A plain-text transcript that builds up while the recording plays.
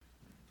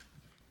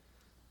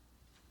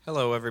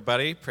Hello,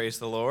 everybody. Praise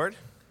the Lord.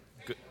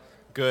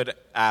 Good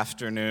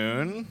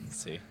afternoon.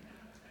 Let's see,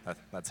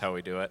 that's how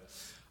we do it.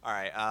 All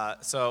right.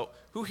 So,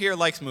 who here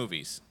likes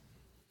movies?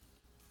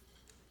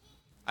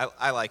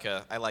 I like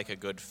a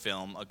good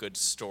film, a good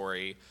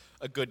story,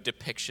 a good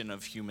depiction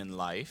of human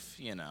life.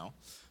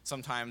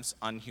 Sometimes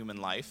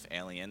unhuman life,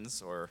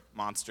 aliens or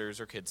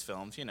monsters or kids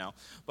films.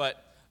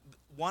 But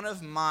one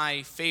of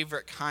my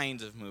favorite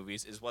kinds of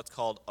movies is what's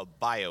called a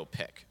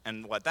biopic.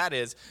 And what that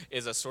is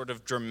a sort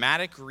of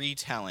dramatic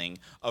retelling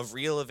of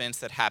real events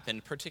that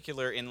happened,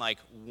 particular in like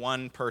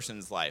one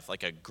person's life,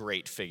 like a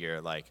great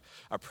figure, like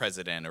a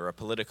president or a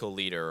political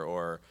leader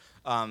or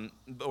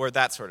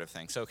that sort of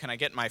thing. So can I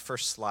get my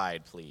first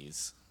slide,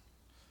 please?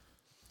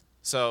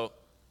 So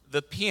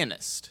The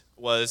Pianist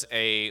was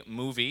a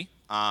movie,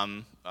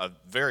 a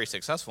very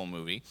successful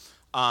movie,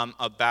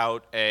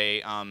 about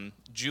a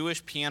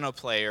Jewish piano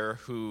player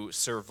who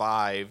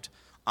survived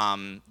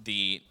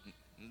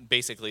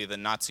basically the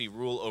Nazi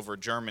rule over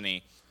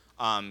Germany.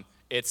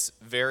 It's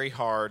very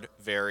hard,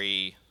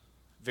 very,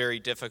 very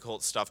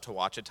difficult stuff to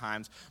watch at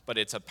times, but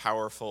it's a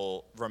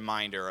powerful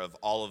reminder of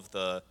all of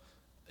the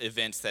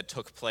events that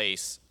took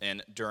place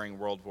during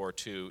World War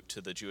II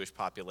to the Jewish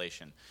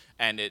population.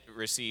 And it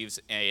receives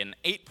an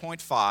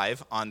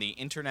 8.5 on the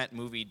Internet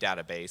Movie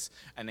Database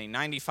and a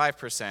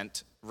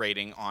 95%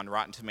 rating on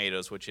Rotten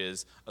Tomatoes, which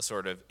is a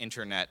sort of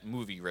internet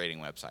movie rating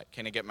website.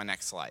 Can I get my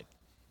next slide?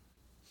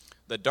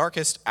 The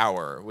Darkest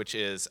Hour, which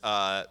is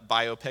a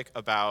biopic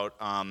about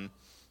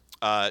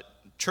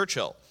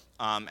Churchill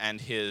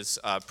and his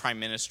prime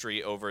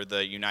ministry over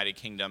the United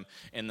Kingdom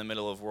in the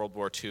middle of World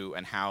War II,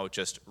 and how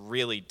just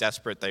really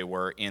desperate they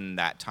were in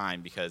that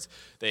time because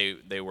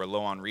they were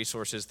low on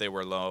resources, they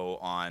were low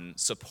on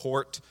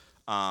support.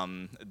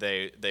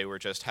 They were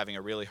just having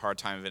a really hard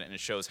time of it, and it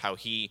shows how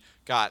he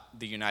got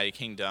the United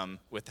Kingdom,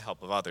 with the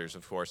help of others,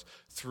 of course,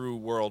 through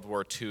World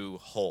War II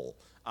whole.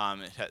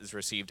 It has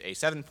received a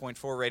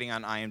 7.4 rating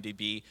on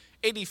IMDb,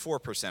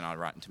 84% on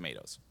Rotten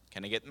Tomatoes.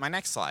 Can I get my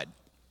next slide?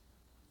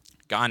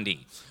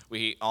 Gandhi.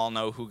 We all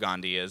know who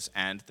Gandhi is,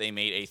 and they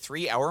made a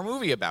 3-hour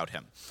movie about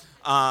him,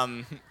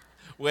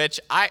 which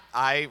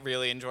I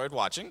really enjoyed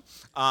watching.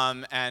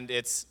 And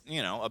it's,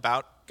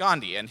 about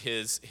Gandhi and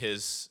his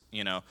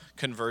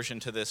conversion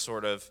to this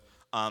sort of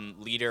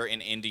leader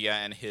in India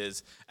and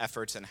his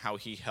efforts and how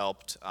he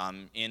helped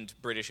end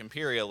British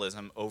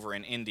imperialism over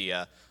in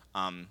India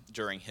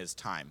during his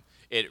time.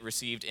 It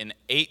received an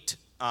 8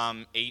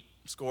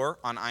 score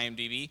on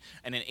IMDb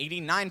and an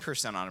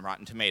 89% on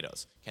Rotten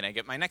Tomatoes. Can I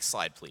get my next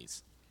slide,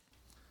 please?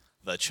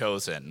 The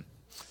Chosen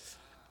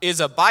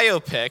is a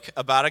biopic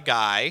about a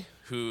guy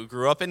who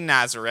grew up in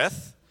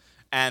Nazareth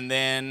and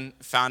then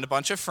found a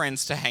bunch of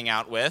friends to hang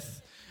out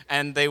with,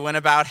 and they went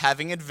about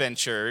having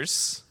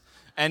adventures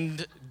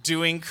and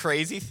doing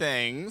crazy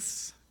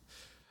things.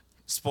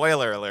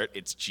 Spoiler alert,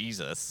 it's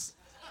Jesus.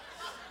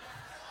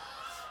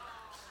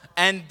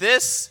 And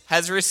this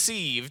has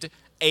received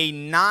a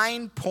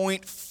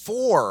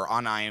 9.4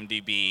 on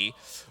IMDb,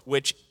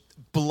 which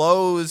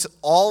blows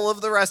all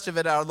of the rest of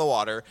it out of the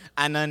water,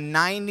 and a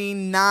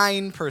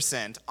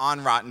 99%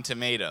 on Rotten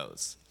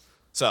Tomatoes.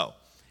 So,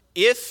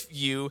 if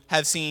you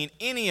have seen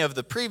any of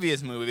the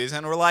previous movies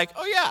and were like,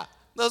 oh yeah,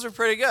 those are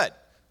pretty good,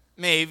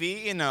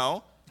 maybe,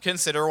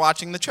 consider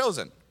watching The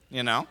Chosen,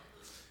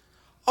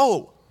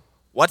 Oh,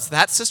 what's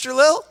that, Sister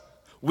Lil?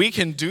 We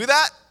can do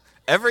that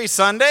every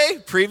Sunday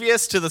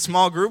previous to the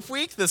small group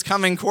week this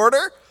coming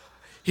quarter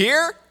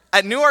here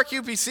at Newark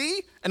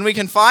UPC, and we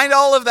can find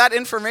all of that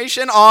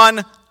information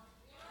on...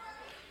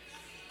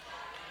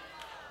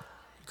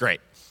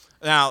 Great.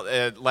 Now,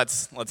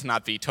 let's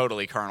not be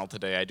totally carnal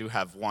today. I do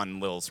have one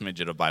little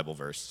smidget of Bible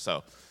verse.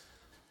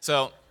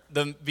 So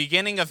the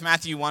beginning of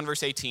Matthew 1,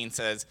 verse 18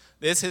 says,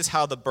 "This is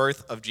how the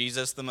birth of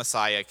Jesus the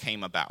Messiah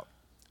came about."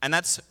 And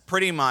that's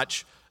pretty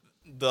much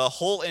the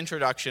whole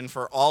introduction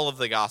for all of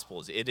the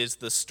Gospels. It is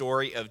the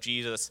story of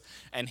Jesus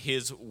and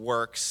his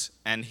works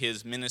and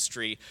his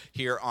ministry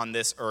here on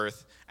this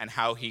earth, and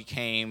how he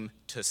came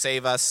to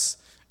save us,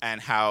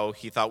 and how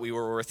he thought we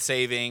were worth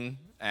saving,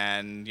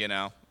 and,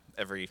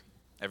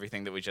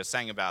 everything that we just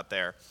sang about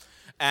there.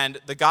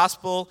 And the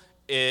Gospel,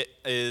 it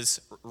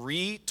is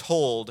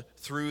retold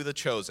through The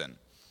Chosen.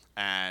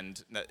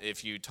 And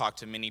if you talk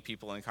to many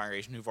people in the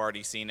congregation who've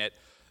already seen it,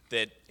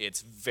 that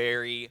it's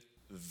very,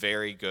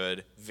 very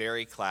good,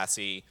 very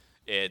classy.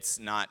 It's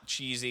not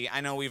cheesy.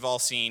 I know we've all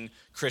seen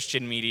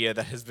Christian media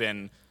that has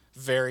been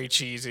very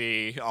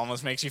cheesy,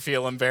 almost makes you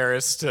feel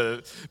embarrassed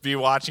to be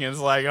watching it. It's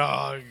like,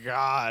 oh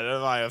God,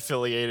 am I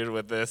affiliated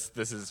with this?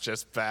 This is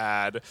just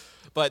bad.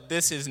 But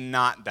this is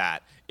not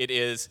that. It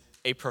is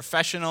a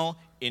professional,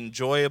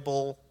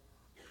 enjoyable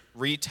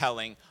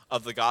retelling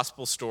of the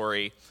gospel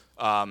story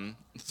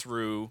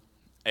through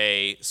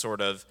a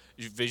sort of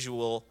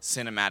visual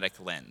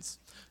cinematic lens.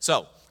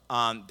 So,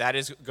 that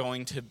is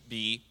going to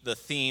be the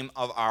theme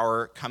of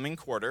our coming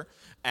quarter.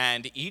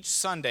 And each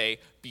Sunday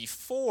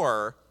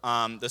before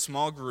the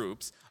small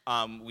groups,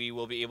 we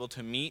will be able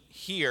to meet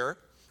here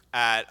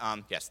at,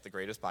 yes, the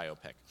Greatest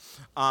Biopic.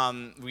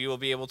 We will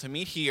be able to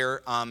meet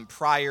here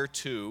prior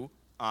to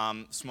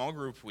small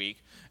group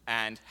week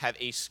and have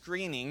a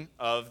screening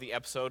of the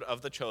episode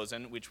of The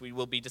Chosen, which we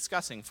will be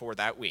discussing for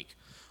that week.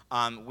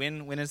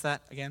 When is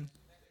that again?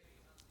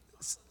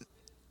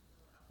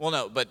 Well,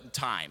 no, but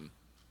time,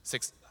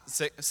 6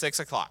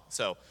 o'clock.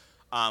 So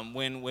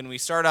when we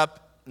start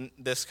up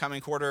this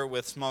coming quarter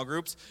with small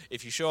groups,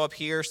 if you show up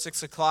here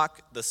 6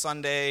 o'clock the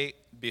Sunday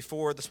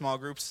before the small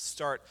groups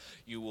start,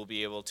 you will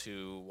be able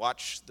to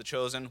watch The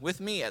Chosen, with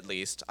me at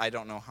least. I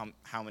don't know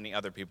how many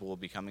other people will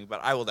be coming,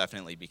 but I will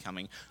definitely be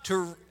coming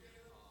to...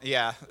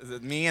 Yeah,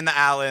 me and the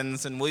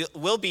Allens, and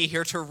we'll be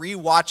here to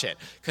rewatch it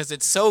because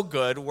it's so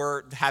good.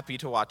 We're happy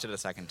to watch it a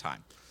second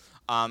time.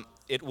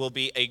 It will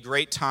be a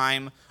great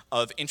time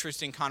of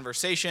interesting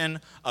conversation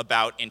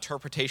about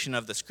interpretation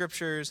of the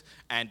scriptures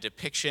and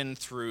depiction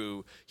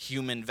through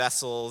human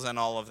vessels and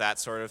all of that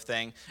sort of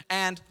thing.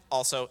 And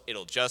also,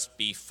 it'll just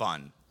be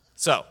fun.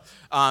 So,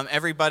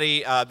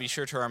 everybody be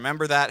sure to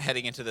remember that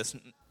heading into this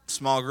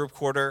small group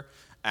quarter.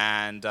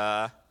 And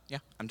yeah,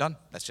 I'm done.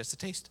 That's just a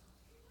taste.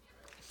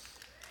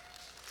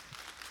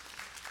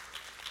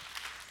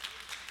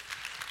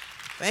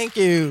 Thank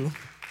you.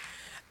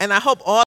 And I hope all